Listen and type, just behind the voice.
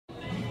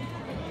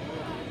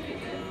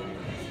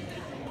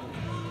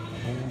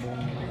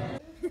God,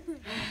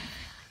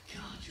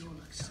 you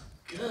look so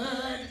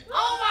good.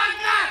 Oh my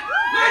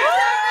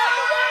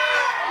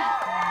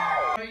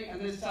God! And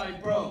this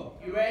side, bro.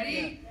 You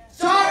ready?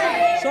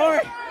 Sorry!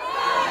 Sorry!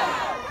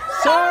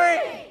 Sorry!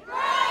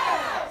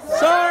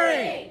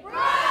 Sorry!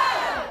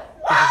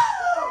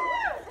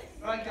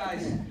 Right,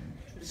 guys.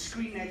 The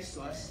screen next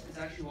to us is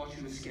actually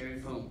watching a scary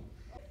film.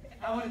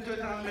 I want to do it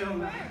down the middle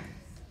now.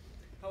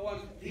 I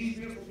want these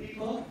beautiful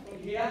people from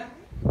here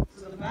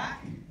to the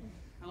back.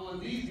 I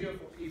want these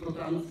beautiful people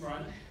down the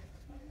front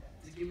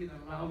to give me the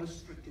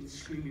loudest freaking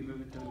scream you've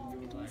ever done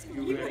in your life.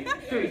 You ready?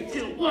 3,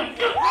 2, 1,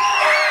 go!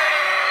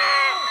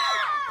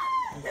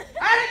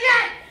 And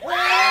again!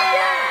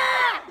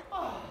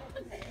 Oh.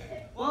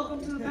 Welcome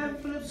to the Ben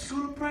Phillips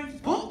School of Pranks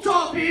Book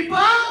Tour, people! I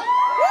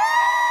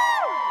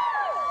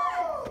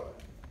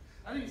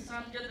think it's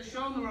time to get the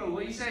show on the road.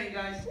 What are you saying,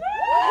 guys?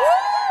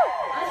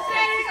 I'm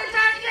saying it's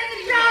time to get the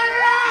show on the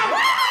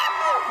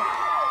road!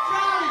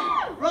 Charlie!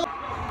 Roll!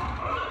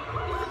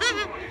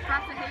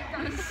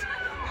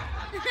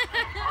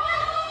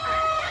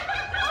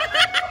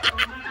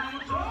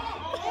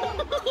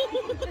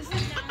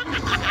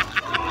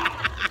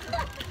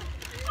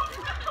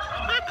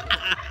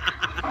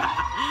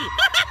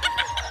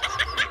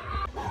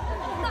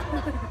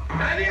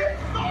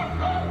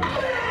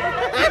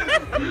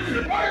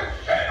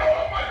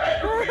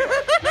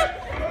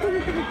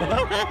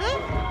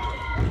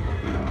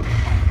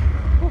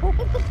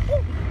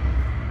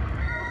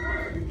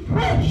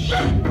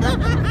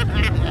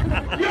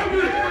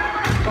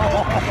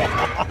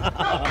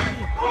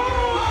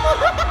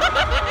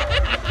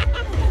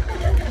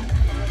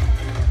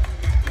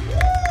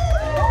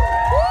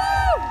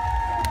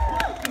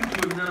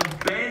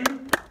 Ben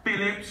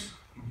Phillips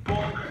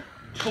Book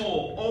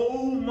Tour.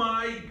 Oh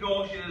my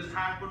gosh, it has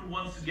happened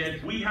once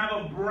again. We have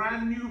a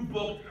brand new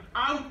book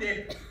out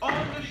there on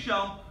the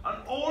shelf,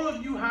 and all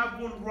of you have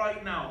one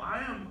right now.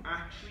 I am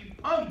actually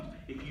pumped.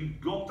 If you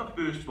got the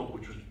first book,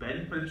 which was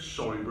Ben Phillips'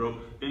 Sorry Bro,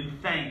 then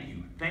thank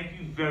you. Thank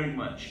you very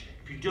much.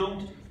 If you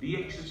don't, the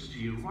exits are to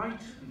your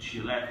right and to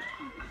your left.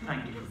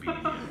 Thank you for being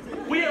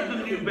here. We have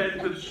the new Ben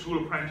Phillips School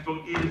of Pranks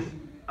book. It is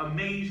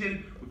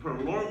amazing. We put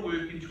a lot of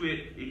work into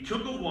it. It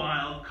took a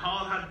while.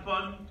 Carl had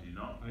fun. Did you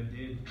not? I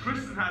did.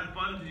 Tristan had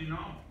fun. Did you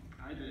not?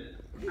 I did.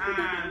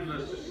 And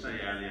let's just say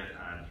Elliot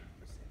had.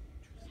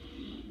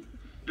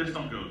 Let's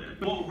not go there.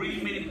 What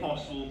really made it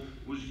possible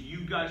was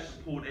you guys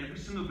support every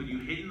single video,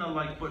 hitting the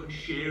like button,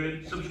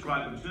 sharing,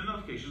 subscribing, turn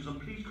notifications, and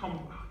please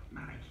comment. Oh,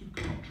 man, I keep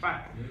going on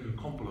track.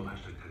 Comment below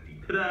hashtag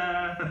 #TEDD.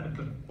 Ta-da!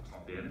 That's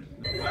not the end.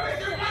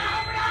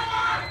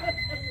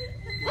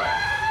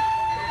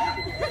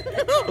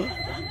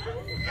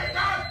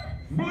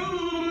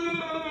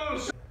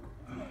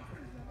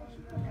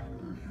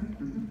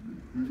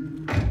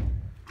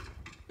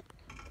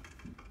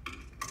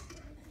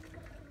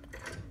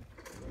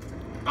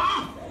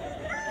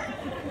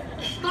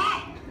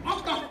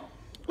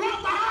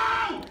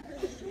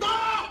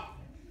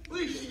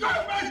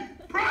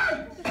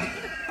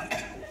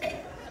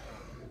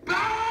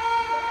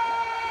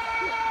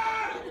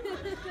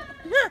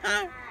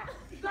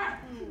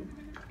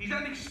 He's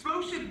had an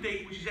explosive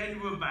date which is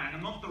ended with a bang,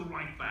 and not the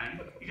right bang.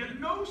 He's had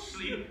no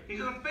sleep. He's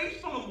had a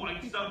face full of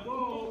white stuff.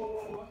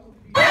 Whoa!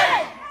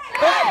 Bang!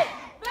 Bang!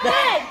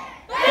 Bang!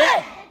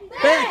 Bang!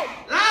 Bang!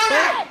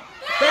 Louder!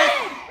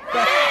 Bang!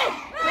 Bang!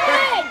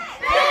 Bang!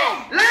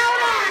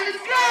 Louder!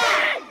 Let's go!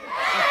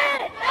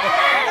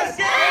 Let's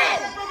go!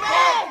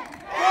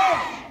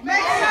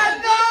 Make some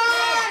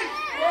noise!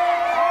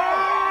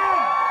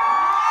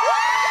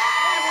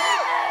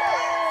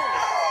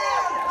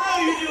 How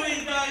are you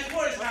doing, guys?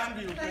 What is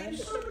happening? Thank you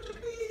so much for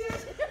being here.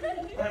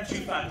 I'm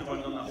too fat to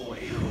run on that hallway.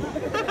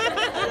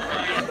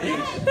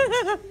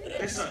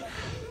 Listen,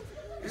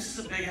 this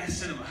is a big ass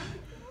cinema.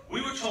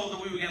 We were told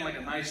that we were getting like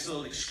a nice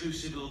little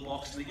exclusive little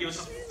box, and they gave us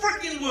a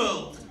freaking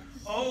world.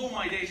 Oh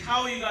my days,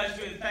 how are you guys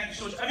doing? Thank you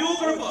so much. Have you all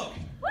got a book?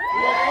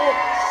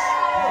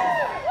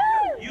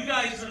 You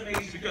guys are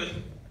amazing, because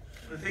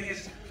the thing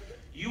is,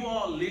 you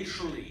are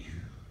literally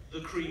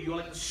the cream. You're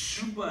like the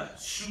super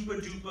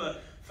duper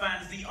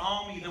fans, the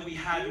army that we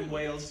had in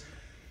Wales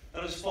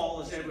that has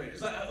followed us everywhere.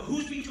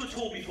 Who's been to a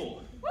tour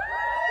before?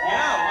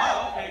 Yeah,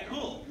 wow, okay,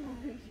 cool.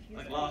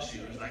 Like last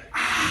year, it was like,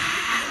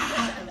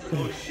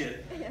 oh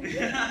shit.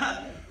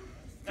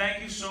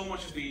 Thank you so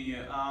much for being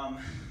here. I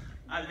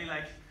mean,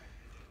 like,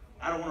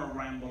 I don't want to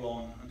ramble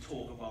on and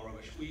talk about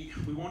rubbish. We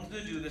wanted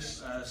to do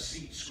this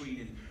seat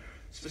screening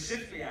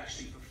specifically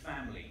actually for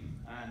family.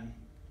 And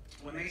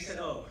when they said,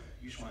 oh,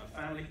 you just want a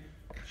family,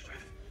 catch your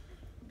breath.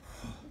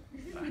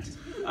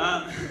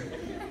 Fat.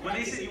 When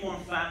they said you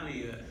want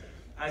family,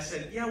 I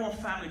said, yeah, I want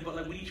family, but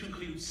like we need to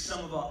include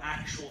some of our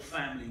actual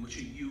family, which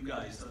are you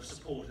guys that have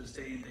supported us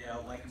day in, day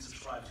out, like and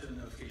subscribe, turn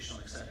the notification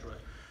on, etc.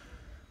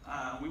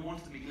 We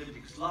wanted to make liberty,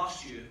 because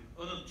last year,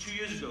 oh no, 2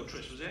 years ago,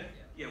 Trish, was it?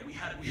 Yeah, we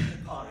had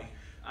a party,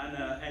 and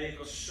Elliot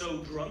got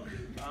so drunk.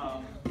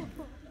 Do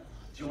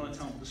you want to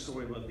tell me the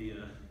story about the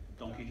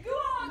donkey? Go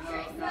on,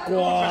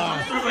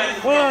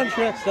 Tristan. Go on,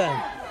 Tristan.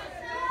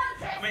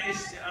 I mean, I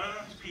don't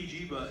know if it's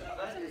PG, but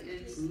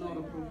it's not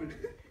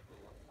appropriate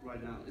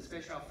right now,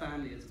 especially our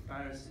family. It's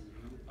embarrassing.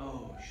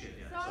 oh shit,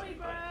 yeah. Sorry,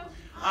 bro.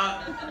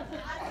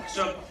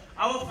 So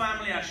our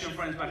family, actually, and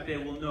friends back there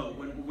will know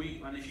when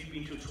and if you've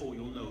been to a tour,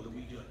 you'll know that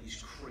we do like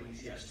these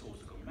crazy ass tours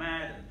that go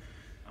mad,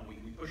 and we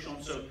push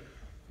on. So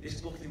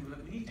this book thing, we're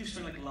like, we need to do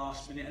something like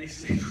last minute, and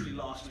it's literally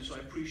last minute. So I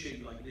appreciate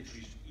you like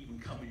literally even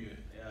coming here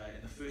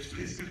in the first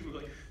place, because we were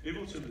like, maybe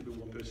we'll turn into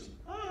one person.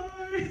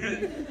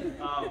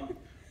 Hi.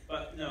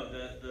 But no,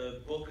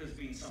 the book has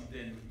been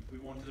something we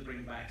wanted to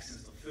bring back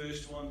since the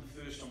first one.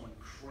 The first one went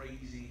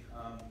crazy.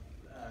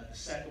 The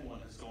second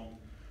one has gone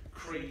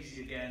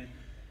crazy again,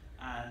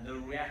 and the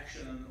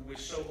reaction, and we're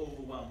so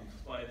overwhelmed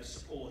by the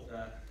support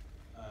that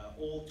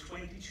all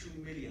 22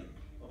 million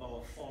of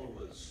our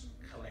followers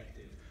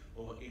collective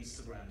over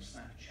Instagram,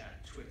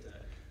 Snapchat,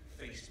 Twitter,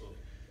 Facebook,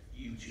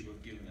 YouTube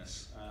have given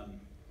us.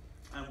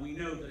 And we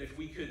know that if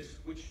we could,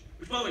 which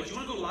by the way, do you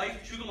want to go live?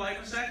 Should we go live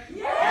in a sec?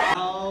 Yeah!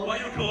 Why are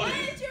you recording?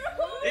 Why aren't you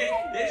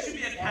recording? There should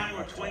be a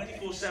camera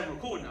 24/7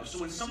 recording now, so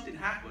when something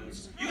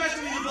happens, you guys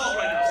can be involved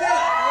right now. Say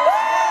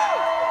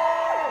that!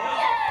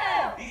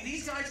 Yeah.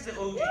 These guys are the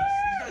OGs.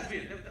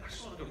 These guys, I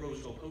saw like a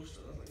rose gold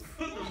poster. I was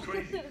like, that was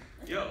crazy.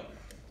 Yo.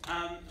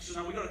 So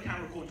now we got a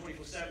camera recording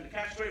 24/7 to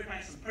catch great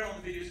pranks and put on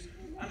the videos.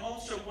 And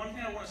also, one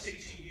thing I want to say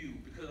to you,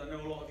 because I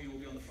know a lot of you will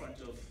be on the front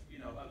of, you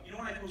know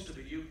when I post a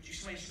video, do you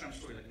see my Instagram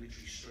story like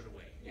literally straight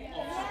away?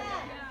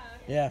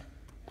 Yeah.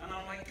 And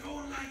I'm like, go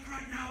like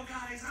right now,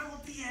 guys. I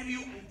will DM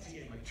you. I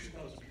DM like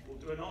 2,000 people.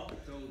 Do I not?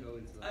 Don't go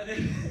into that.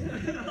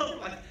 And then I'm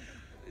like,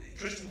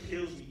 Tristan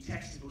kills me,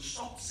 texts me, goes,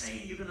 stop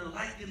saying you're gonna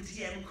like and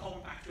DM and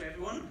comment back to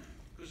everyone,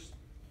 because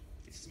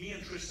it's me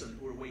and Tristan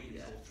who are waiting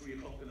until 3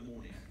 o'clock in the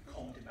morning,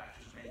 commenting back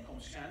to as many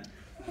comments as you can.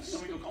 And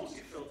some of your comments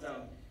get filled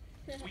down.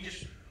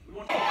 We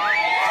want to.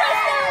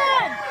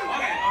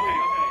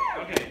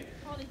 Okay.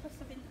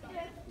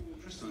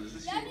 Tristan, is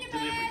this your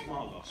delivery from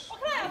Argos?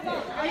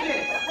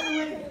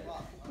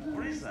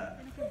 What is that?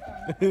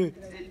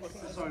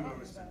 Sorry, no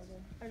respect.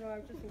 No,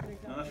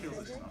 that feels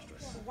like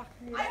disastrous.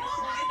 I know!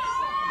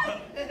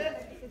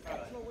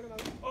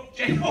 Oh,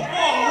 Jake! Oh!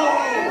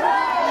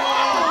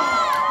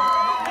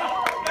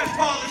 That's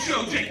part of the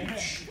show, Jake.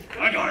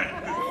 I got it.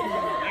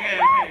 Okay.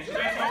 So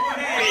that's what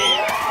we're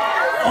here.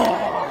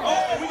 Oh,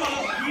 we got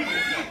lots of people.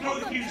 Throw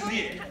the cues in the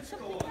air.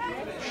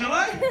 Shall I?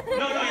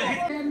 No.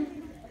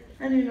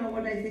 And you know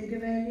what I think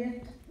of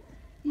Elliot?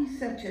 He's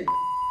such a No!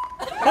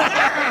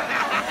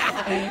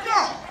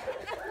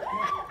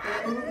 I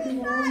hope you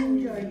all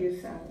enjoy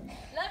yourselves.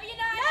 Love you,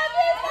 Nana! Love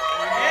you,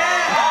 Nana!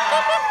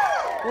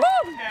 Yeah! Woo!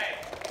 Okay,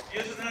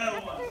 here's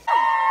another one.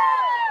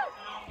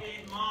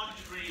 Marge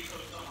is really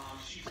close to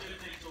Marge. She's going to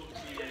take over to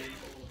me.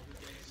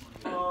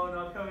 Oh,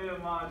 no, come here,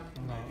 Marge.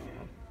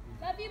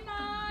 Love you,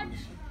 Marge!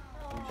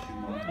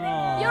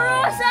 You're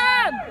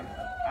awesome!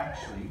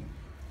 Actually,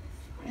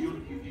 you're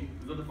not coming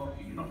to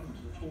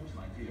the talk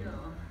tonight, do you? No.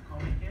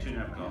 Two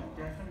never go.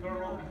 Definitely got a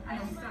roll. I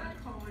started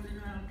calling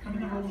and Come in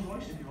the Rolls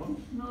Royce if you want.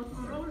 no,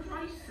 for Rolls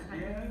Royce.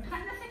 Yeah. I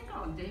kind of think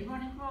all day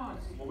what it was.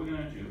 What we're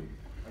going to do,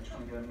 I just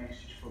want to get a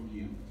message from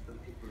you to the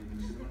people in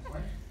the cinema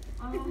tonight.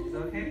 Oh, Is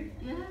that okay?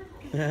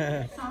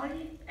 yeah.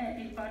 Sorry,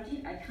 everybody,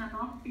 I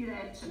cannot be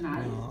there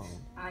tonight. No.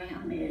 I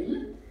am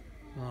ill.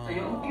 I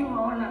hope you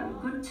all have a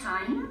good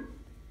time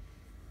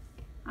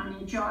and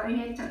enjoy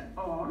it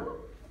all.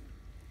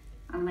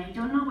 And I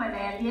don't know where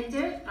Elliot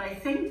is, but I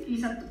think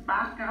he's at the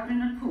back having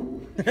a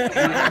poo.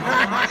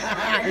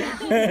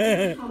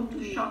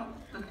 Photoshop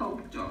the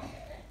photo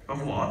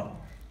Of what?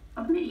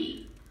 of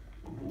me.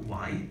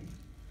 Why?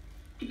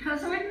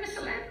 Because I'm a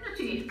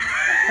celebrity.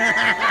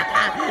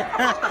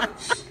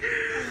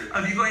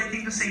 Have you got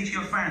anything to say to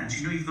your fans?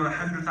 You know you've got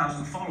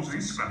 100,000 followers on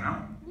Instagram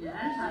now. Yes,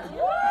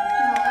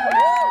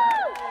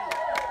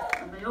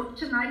 and I hope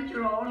tonight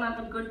you all have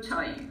a good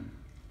time.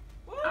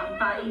 And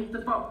buy the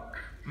book.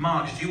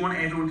 Marge, do you want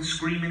everyone to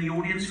scream in the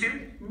audience for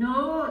you?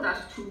 No,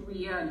 that's too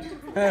weird.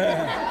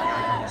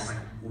 It's like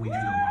what we do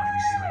though, Marge. We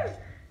say like,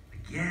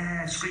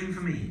 yeah, scream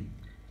for me.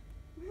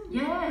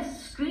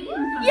 Yes, scream for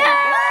me. Yeah!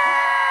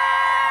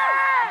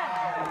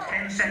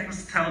 10 seconds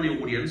to tell the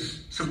audience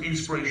some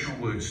inspirational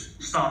words.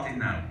 Starting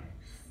now.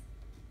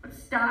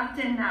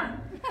 Starting now.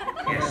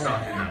 Yes,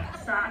 starting now.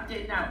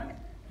 Starting now.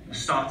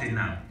 Starting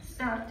now.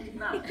 Starting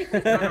now.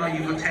 No,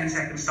 you've got 10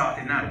 seconds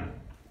starting now.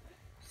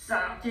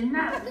 Starting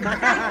now.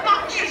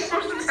 Marge, you're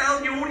supposed to tell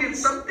the audience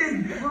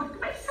something. What do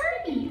I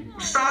say?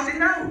 Starting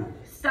now.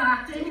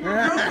 Starting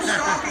now. No,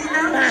 starting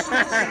now. You're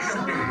supposed to say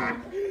something.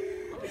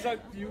 It's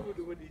like you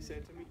when he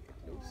said to me,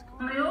 no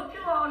Well, I hope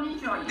you all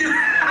enjoy it.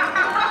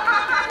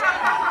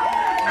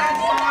 Thanks,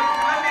 Marge.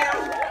 Love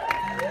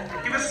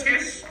you. Give us a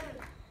kiss.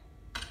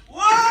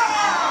 Whoa!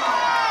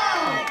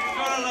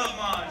 Gotta love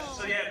Marge.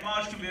 So yeah,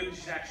 Marge can be over.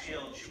 She's actually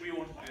ill. She really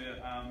wanted to do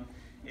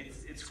it.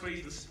 It's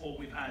crazy the support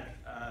we've had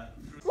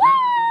through.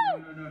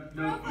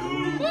 No.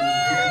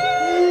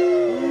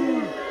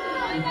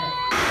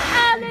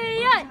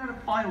 Elliot! At a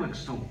fireworks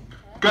store.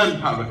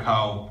 Gunpowder,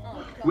 Carl.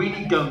 We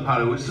need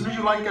gunpowder. As soon as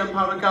you light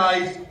gunpowder,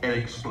 guys, it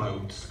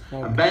explodes.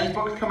 And Ben's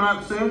book's coming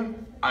out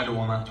soon. I don't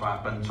want that to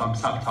happen, so I'm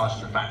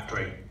sabotaging the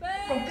factory.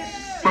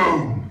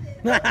 Boom!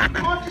 You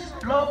can't just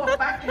blow up a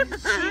factory,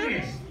 this is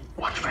serious.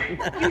 Watch me.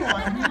 You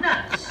are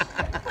nuts.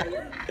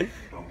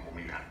 Don't call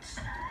me nuts.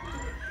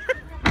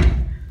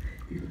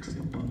 He looks like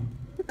a bum.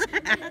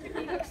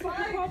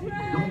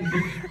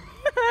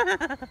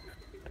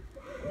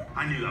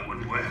 I knew that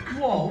wouldn't work.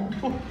 Whoa.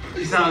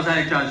 She said I was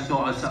any judge,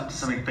 thought I was up to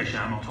something fishy.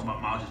 I'm not talking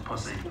about Marge's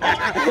pussy.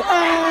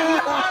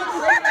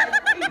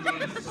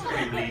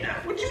 Team leader.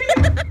 What do you mean?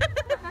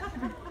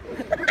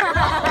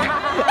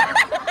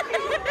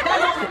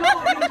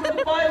 Into a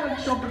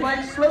fireworks shop to buy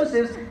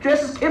explosives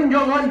dressed as Kim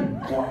Jong-un.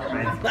 What,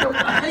 man?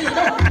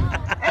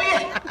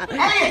 Elliot!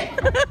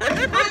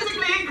 It's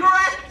politically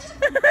incorrect!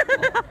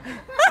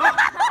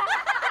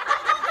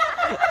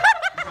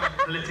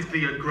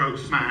 Politically a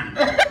gross man.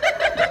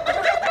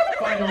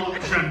 Final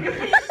option.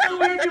 He's so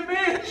weird, you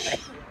bitch!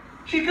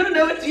 She's gonna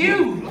know it's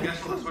you!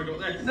 Guess what? That's why I got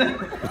this.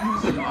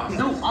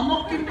 No, I'm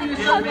not giving you a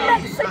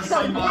sunglasses. What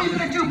are you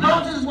gonna do?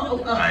 Bounces?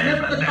 What? I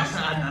am the next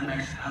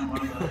one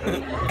of those.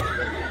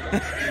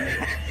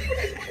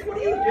 What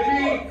are you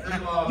doing?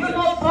 You're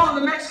not part of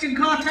the Mexican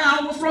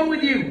cartel. What's wrong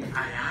with you?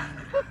 I am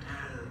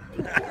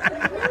the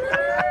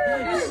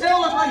cartel. You still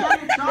look like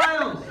I'm a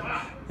child.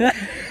 I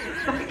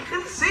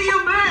can see you,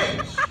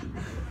 bitch.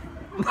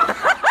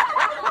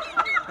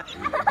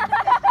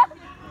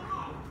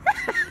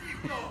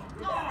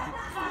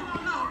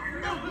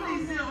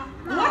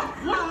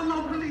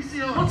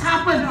 What's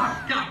happened?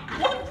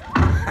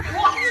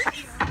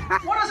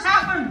 What has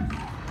happened?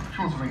 She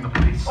wants to ring the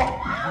police.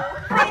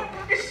 Bro,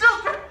 it's still...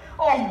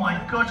 Oh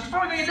my god, she's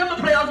probably going to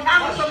number plate on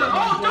camera somewhere.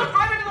 Oh, don't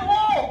drive into the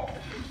wall!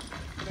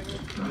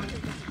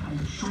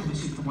 I'm sure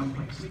this is the one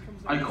place.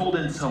 I called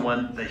in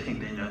someone, they think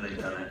they know they've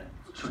done it.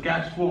 So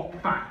guess what,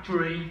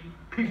 factory?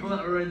 People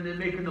that are in there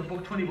making the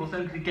book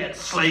 24/7 to get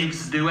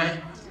slaves to do it.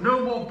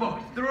 No more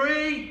book.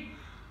 3,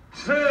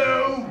 2,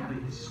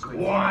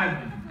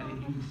 1.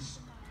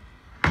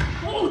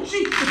 Oh,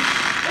 Jesus!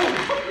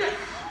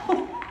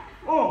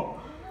 Oh!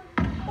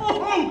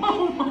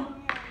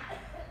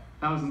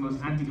 That was the most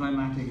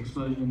anticlimactic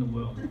explosion in the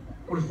world.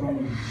 What is wrong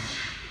with you?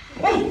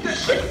 Oh,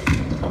 shit!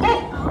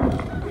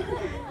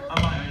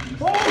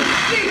 Oh,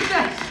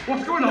 Jesus!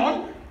 What's going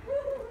on?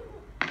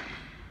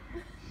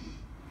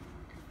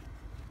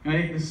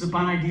 Hey, this is a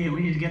bad idea.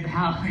 We need to get the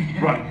hell out of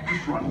here. Run,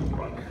 just run.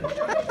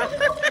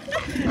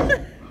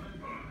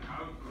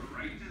 How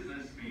great is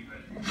this,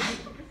 Stephen?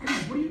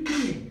 What are you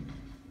doing?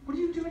 What are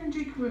you doing in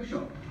Jake's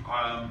workshop?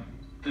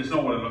 It's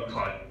not what it looks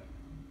like.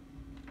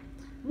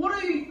 What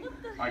are you...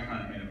 I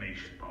kind of made a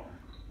makeshift bomb.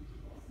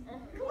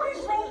 What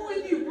is wrong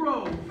with you,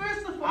 bro?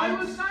 First the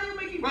fireworks, now you're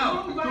making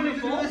bombs by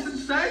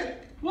yourself.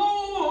 instead?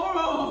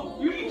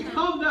 Whoa! You need to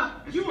calm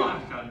down. You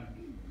are...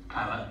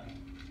 Tyler,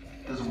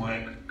 doesn't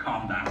work.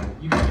 Calm down.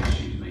 You can't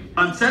excuse me.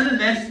 I'm sending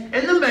this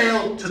in the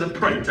mail to the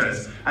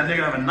printers, and they're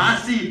gonna have a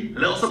nasty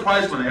little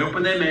surprise when they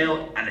open their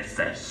mail, and it's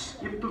this.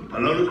 A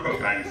load of crow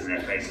bangs in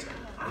their face.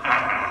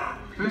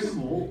 First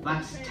of all,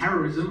 that's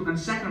terrorism, and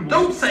second of all...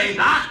 Don't say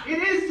that! It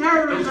is Don't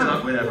terrorism! say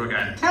that word ever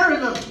again.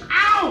 Terrorism!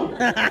 Ow!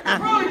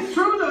 Bro, it's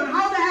true though, and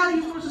how the hell are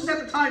you supposed to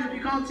set the time if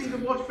you can't see the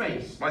watch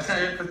face? I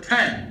set it for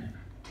 10.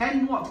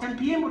 10 what? 10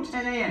 p.m. or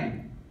 10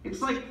 a.m.?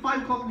 It's like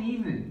 5 o'clock in the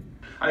evening.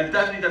 I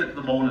definitely did it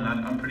for the morning,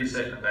 I'm pretty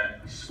certain of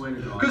that. I swear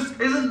to God. Because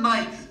isn't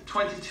night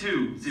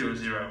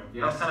 22:00?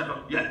 Yeah. That's 10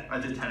 o'clock. Yeah, I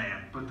did 10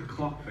 a.m. But the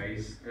clock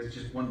face is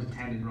just 1 to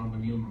 10 in Roman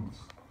numerals.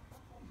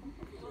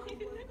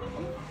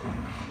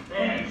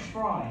 French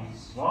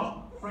fries. What?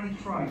 French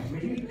fries,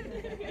 really?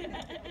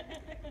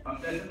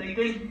 There's a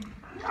ding.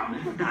 Down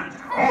in that.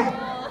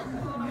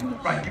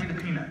 Right, give me the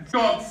peanuts.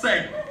 God's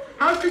sake.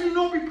 How can you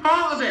not be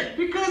part of it?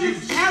 Because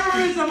it's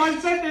terrorism! I've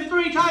said this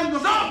 3 times before!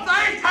 Stop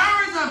saying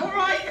terrorism!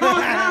 Alright, calm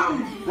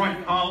down!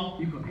 Right, Carl.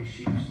 You've got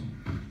issues.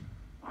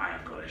 I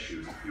have got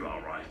issues. You are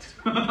right.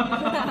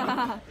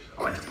 I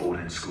went to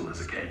boarding school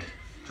as a kid. Do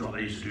you know what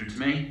they used to do to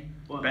me?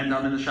 What? Bend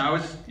down in the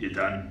showers. You're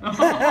done. You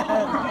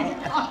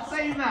can't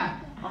say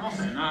that! I'm not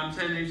saying that. I'm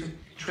saying they used to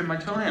trim my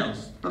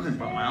toenails. Nothing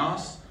but my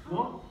arse.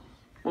 What?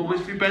 Well,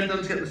 if you bend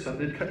down to get the stuff,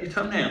 they'd cut your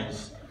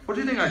toenails. What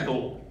do you think I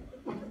thought?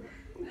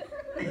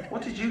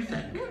 What did you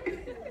think?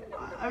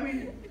 I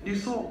mean... You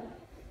thought...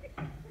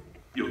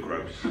 You're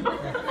gross. Bang,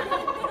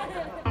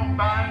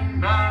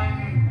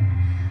 bang.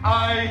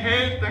 I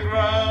hit the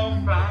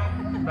ground.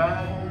 Bang,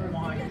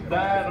 bang.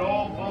 That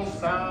awful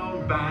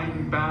sound.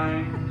 Bang,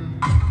 bang.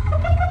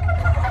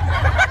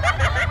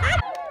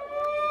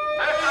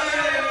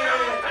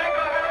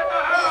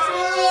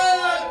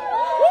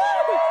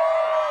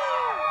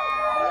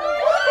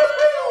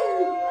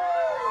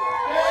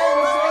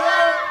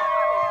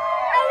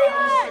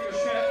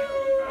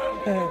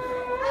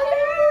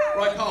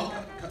 Right, Carl.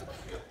 Cut the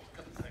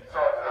thing.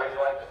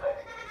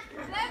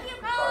 Love you,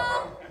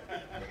 Mom.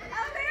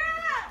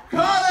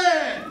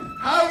 Colin!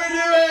 How we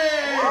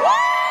doing?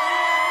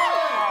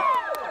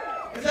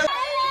 Is that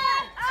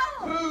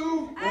who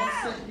wants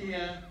to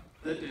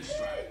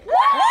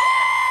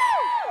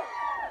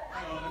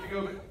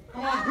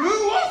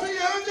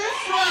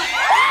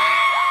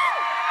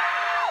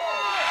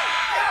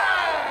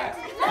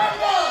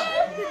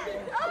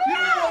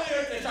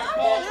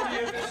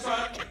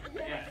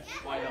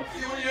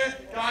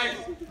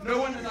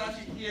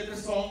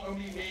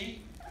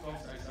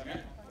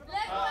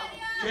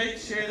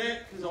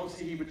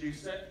obviously he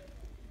produced it.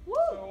 So,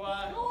 go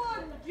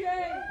on,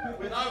 Jay!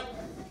 Without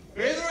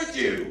further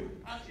ado,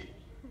 actually,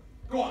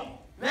 go on,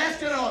 let's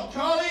get on.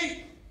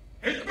 Charlie,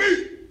 hit the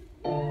beat!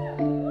 You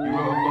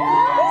wrote a book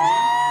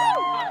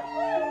about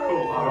me?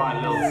 Cool, alright,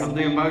 little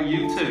something about you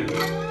too.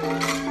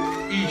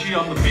 E.g.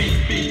 on the beat.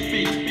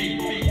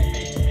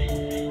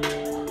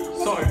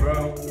 Sorry,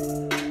 bro.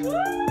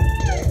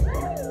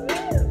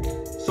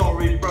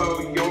 Sorry, bro,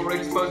 you're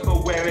exposed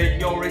for wearing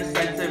your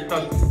expensive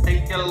clothes.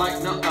 Think you're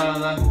like no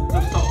other, so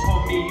stop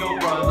calling me your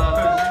brother,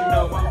 cause you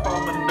know I'm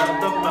from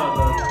another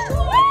mother.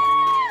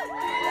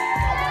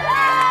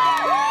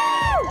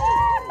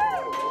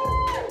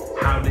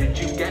 How did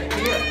you get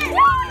here?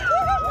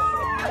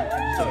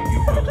 So you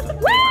supposed to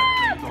think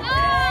my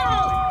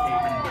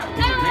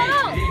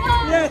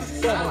Yes,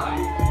 sir.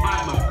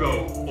 I'ma go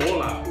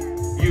all out.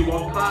 You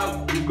on cloud,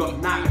 you got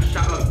now a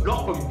shadow, not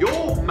from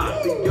your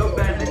mouth, but your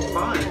band is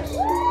fine. Just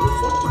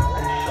watch my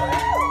face shut.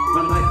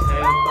 When I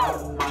tell about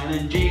mine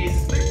and G's,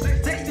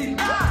 69,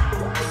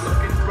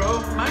 looking bro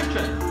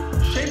mansion.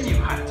 Shame you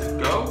had to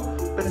go,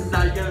 but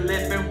now you're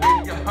living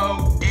with your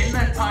hoe in a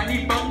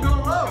tiny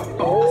bungalow.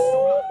 But the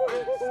school of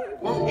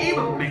Rats won't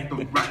even make the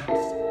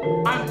ranks.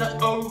 I'm the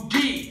OG,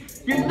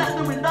 you're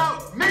nothing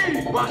without me.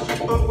 While you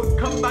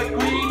overcome by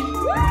greed, you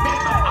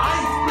hit my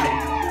eyes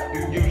blade.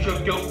 You use your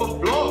girl for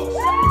vlogs.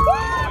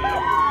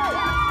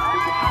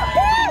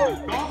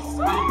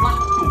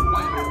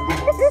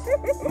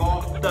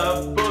 Off the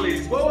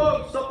bullies.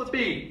 Whoa, stop the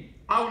beat.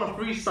 I want a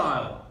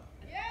freestyle.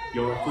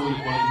 You're a fool,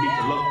 you wanted me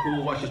to look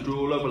cool. Watch you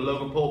drool over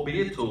Logan Paul,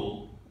 be a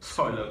tool.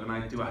 Sorry, Logan,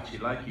 I do actually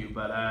like you,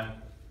 but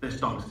this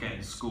dog's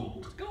getting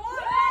schooled. Go on!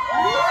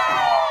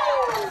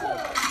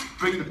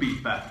 Bring the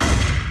beat back.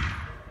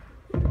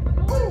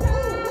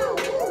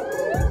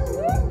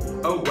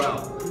 Oh well,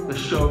 the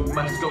show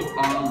must go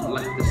on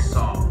like this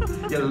song.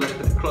 You look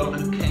at Clone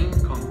and King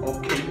Kong or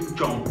King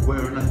John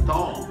wearing a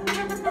thong.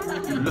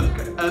 You look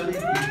at other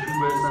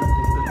YouTubers and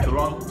think that you're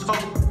on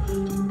top.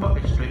 To put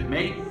it straight,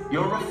 mate,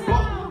 you're a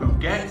flop who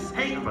gets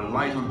hate and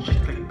relies on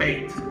shit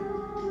clickbait.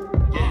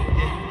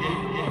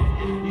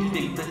 Yeah. You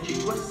think that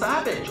you were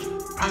savage,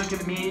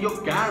 pranking me in your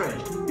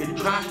garage. You're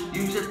trash,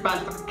 use it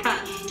bad for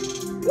cash. You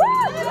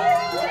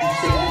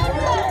say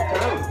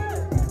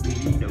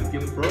you really know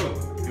you're broke.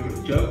 You're a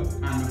joke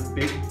and a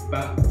big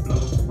fat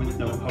bloke with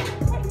no hope.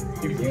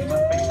 You use my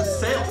face for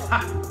sales, ha!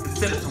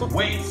 Consider some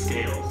weighing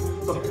scales.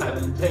 Stop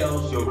telling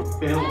tales, you're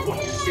Bill,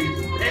 what you see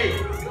today.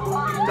 You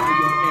dye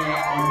your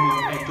hair on your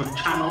head, your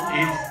channel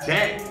is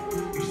dead.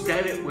 You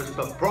said it was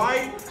for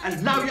pride,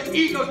 and now your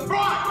ego's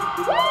fried!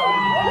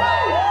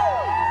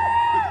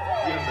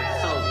 Yeah, they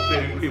sell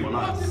beer cream on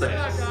that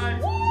sex.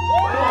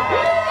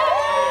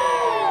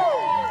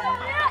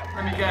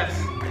 Let me guess,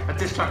 a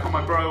diss track on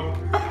my bro.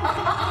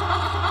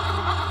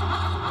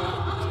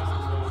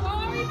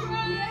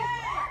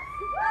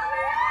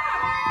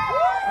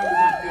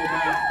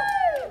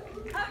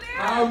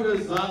 How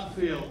does that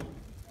feel?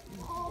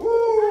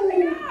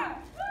 Woo!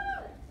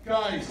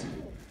 Guys,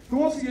 who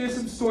wants to hear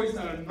some stories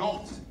that are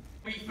not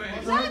beat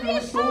based?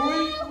 Another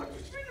story? What do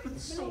you mean with the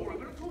story?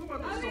 We're not talking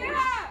about the stories.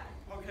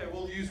 Okay,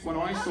 we'll use one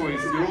of my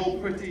stories, and you're all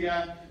pretty,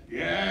 yeah,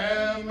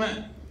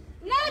 man.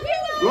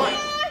 Right,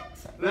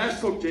 let's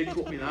talk. Jake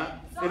taught me that.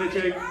 Inner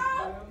Jake.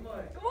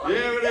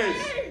 Here it is.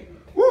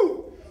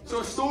 Woo! So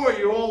a story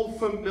you're all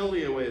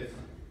familiar with.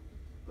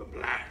 The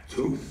Black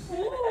Tooth.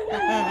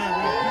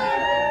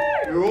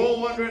 You're all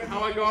wondering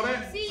how I got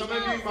it? Some of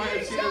you might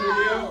have seen the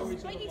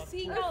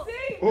video.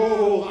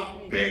 Oh,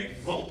 that big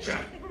vulture.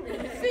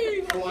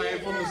 Flying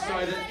from the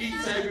sky that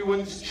eats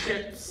everyone's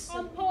chips.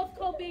 On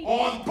Puff Beer.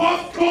 On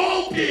Puff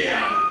Beer!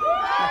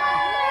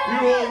 You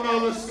all know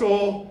the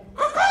score.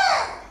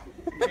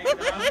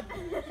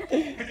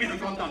 Hit me the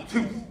goddamn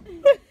tooth.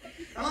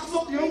 And that's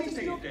not the only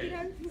thing it did.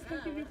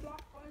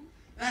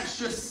 Let's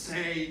just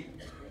say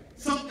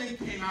something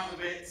came out of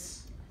it.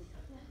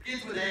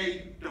 Is with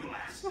a double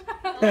S. And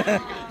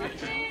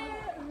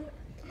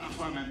that's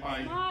what I meant by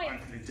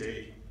Anthony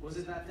D. Was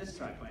it that diss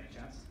track by any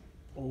chance?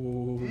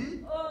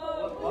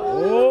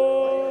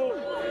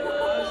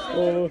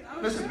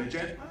 Listen,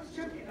 midget.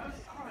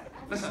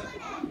 Listen.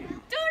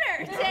 Don't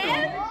hurt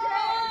him!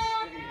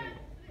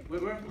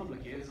 We're in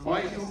public here.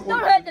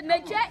 Don't hurt the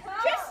midget!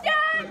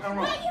 Tristan!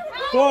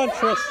 Go on,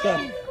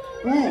 Tristan.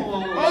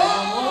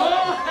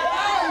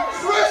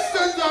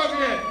 Tristan's out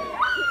here!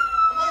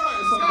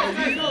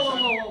 Guys,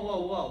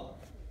 whoa.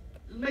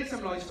 Make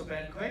some noise for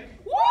Ben, quick.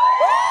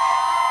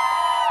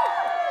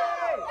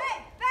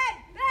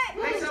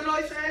 Ben! Make some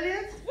noise for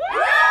Elliot.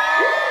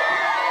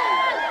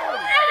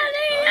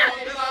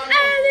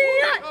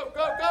 Elliot!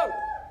 Go!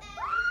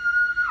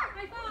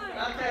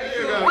 Okay,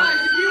 so guys,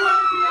 if you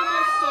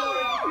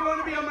want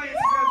to be on my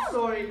Instagram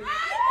story,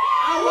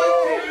 I want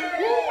you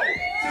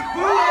to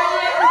boo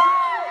Elliot.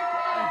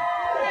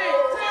 3,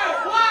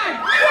 2,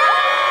 1.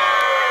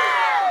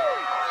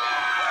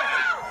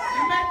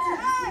 You meant to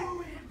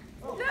boo him.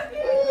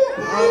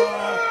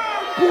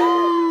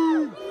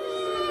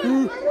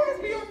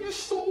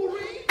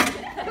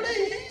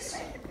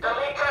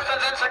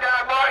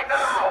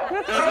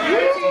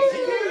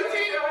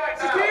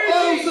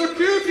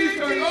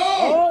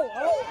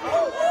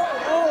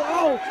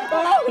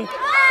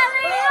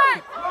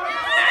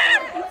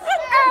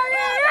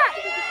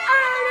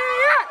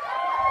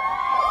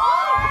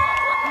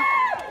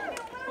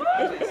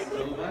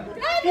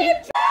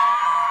 Well,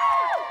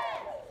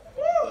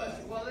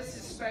 this is a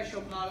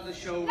special part of the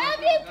show. Love right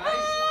you, now, guys.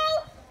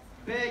 Paul!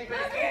 Big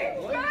Love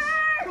you, boys. Paul!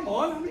 Come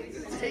on, how many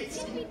does it take?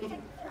 How many did you take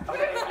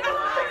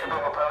to go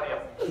on podium?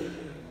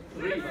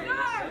 3 minutes.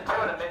 Two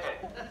and a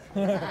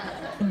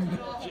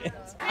midget.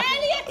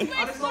 Elliot, And it's let's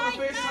not the fight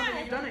first time that now!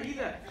 you've done it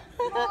either.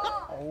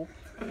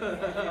 The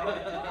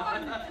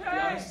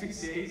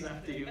RSPCA's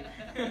after you.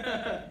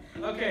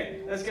 Okay,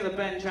 let's get the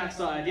Ben chat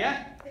started,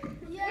 yeah?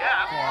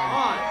 Yeah. Come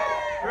on.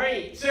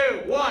 3, 2,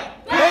 1. Let's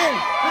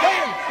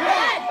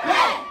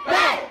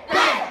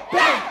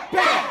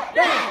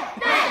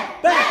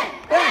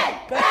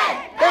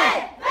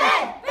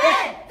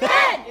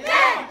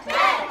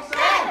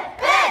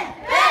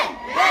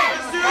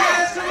do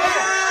this, come on!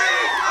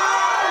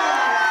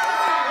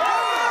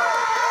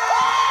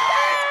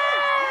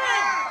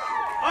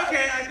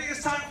 Okay, I think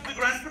it's time for the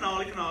grand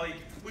finale,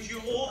 which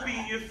you've all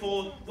been here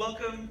for.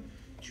 Welcome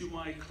to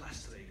my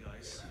class today,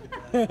 guys.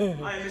 I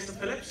am Mr.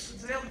 Phillips, and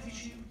today I'll be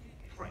teaching you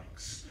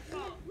pranks.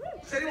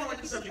 Does anyone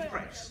like the subject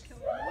pranks? Does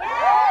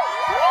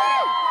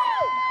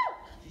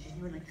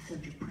anyone like the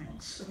subject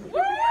pranks? Does anyone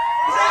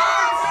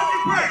like the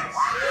subject pranks?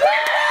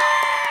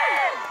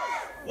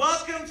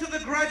 Welcome to the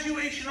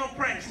graduation of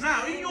pranks.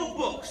 Now, in your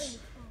books,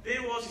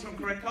 there was, if I'm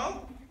correct,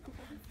 Carl,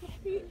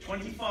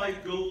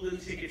 25 golden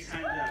tickets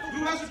handed out.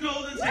 Who has a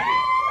golden ticket?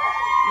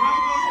 You have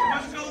who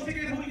has a golden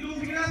ticket? Who has a golden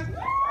ticket out?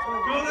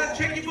 Go and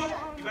check your book.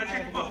 You better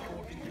check your book.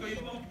 You got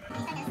your book?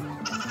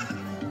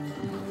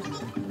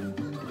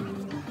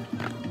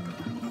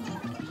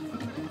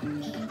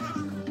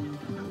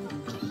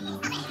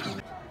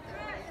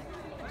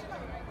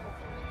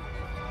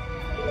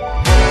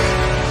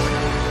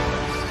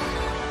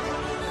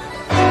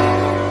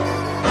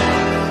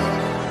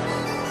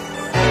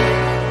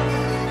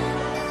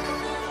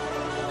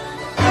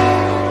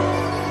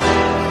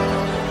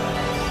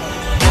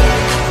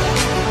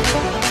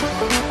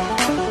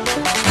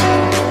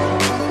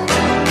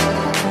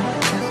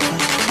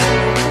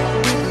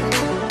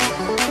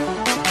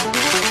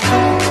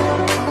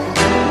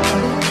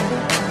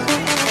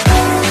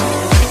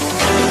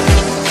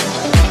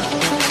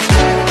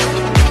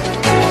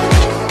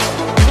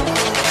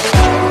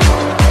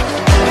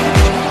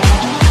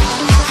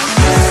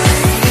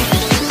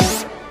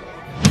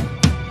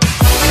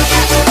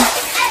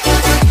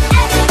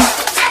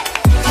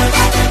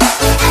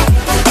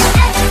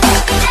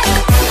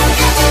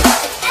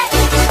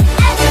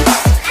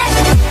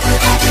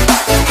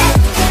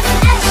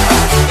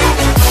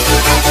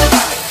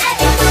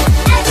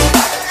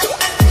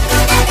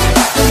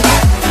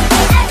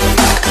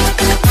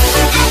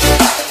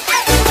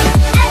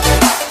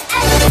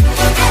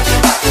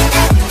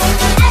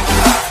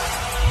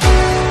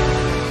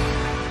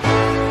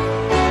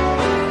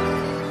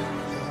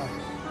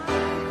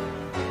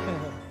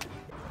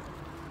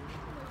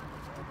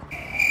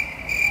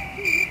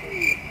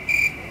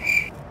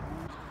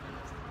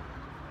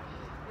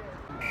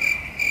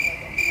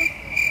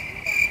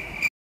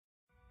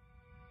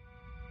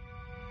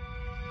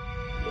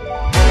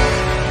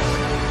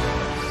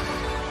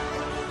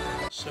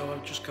 So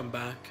I've just come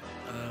back.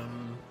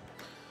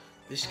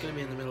 This is going to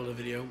be in the middle of the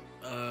video.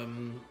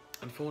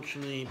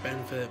 Unfortunately,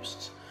 Ben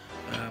Phillips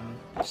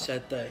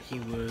said that he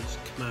would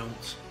come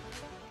out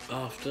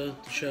after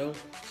the show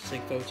to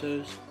take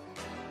photos,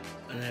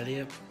 and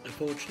Elliot,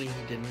 unfortunately,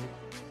 he didn't,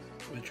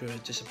 which was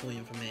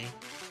disappointing for me.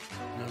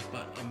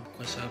 But I'm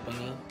quite sad about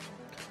that.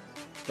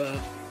 But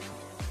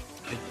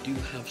I do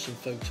have some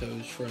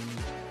photos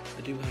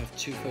I do have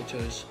 2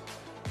 photos.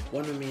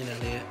 One with me and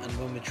Elliot, and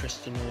one with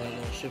Tristan all that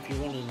lot. So if you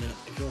want to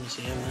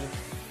see him now,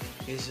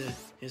 here's the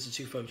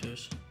 2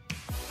 photos.